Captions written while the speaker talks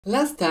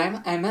Last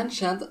time I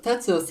mentioned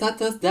Tatsuo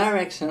Satô's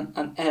direction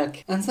on Elk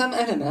and some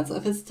elements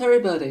of his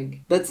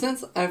storyboarding, but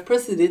since I've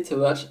proceeded to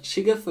watch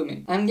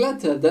Shigofumi, I'm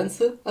glad to have done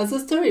so, as the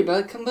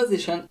storyboard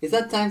composition is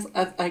at times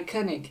as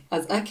iconic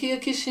as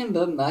Akiyuki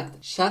Shimbo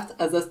marked Shaft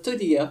as a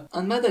studio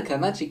on Madoka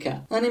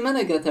Magica and in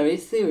Monogatari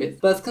series.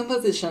 Both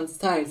composition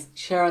styles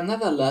share an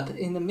overlap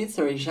in the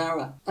mystery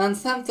genre, and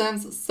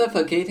sometimes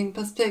suffocating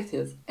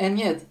perspectives, and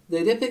yet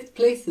they depict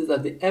places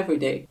of the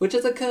everyday, which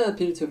is a core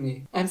appeal to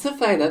me. I'm so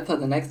fired up for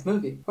the next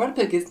movie.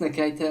 Warpegis no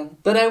Kaiten.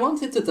 But I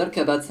wanted to talk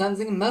about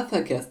something more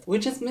focused,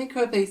 which is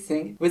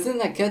micropacing within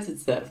a cut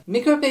itself.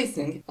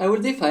 Micropacing I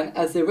will define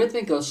as the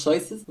rhythmical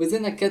choices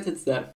within a cut itself.